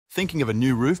Thinking of a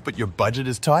new roof but your budget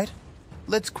is tight?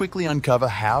 Let's quickly uncover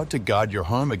how to guard your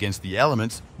home against the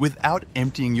elements without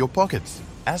emptying your pockets.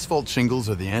 Asphalt shingles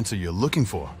are the answer you're looking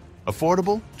for.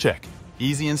 Affordable? Check.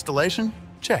 Easy installation?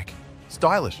 Check.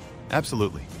 Stylish?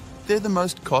 Absolutely. They're the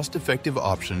most cost-effective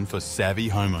option for savvy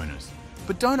homeowners.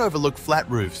 But don't overlook flat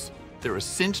roofs. They're a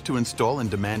cinch to install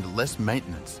and demand less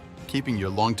maintenance, keeping your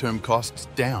long-term costs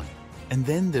down. And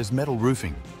then there's metal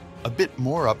roofing. A bit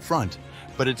more upfront,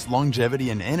 but its longevity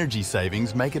and energy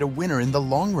savings make it a winner in the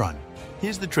long run.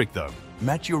 Here's the trick though.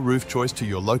 Match your roof choice to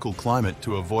your local climate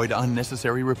to avoid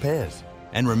unnecessary repairs.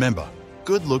 And remember,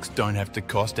 good looks don't have to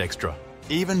cost extra.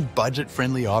 Even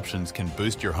budget-friendly options can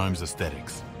boost your home's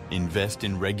aesthetics. Invest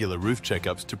in regular roof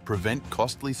checkups to prevent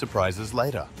costly surprises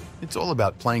later. It's all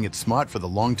about playing it smart for the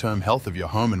long-term health of your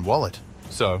home and wallet.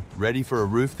 So, ready for a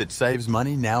roof that saves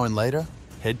money now and later?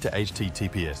 Head to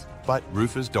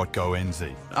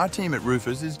https://roofers.co.nz. Our team at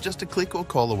Roofers is just a click or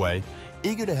call away,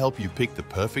 eager to help you pick the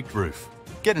perfect roof.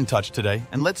 Get in touch today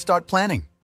and let's start planning.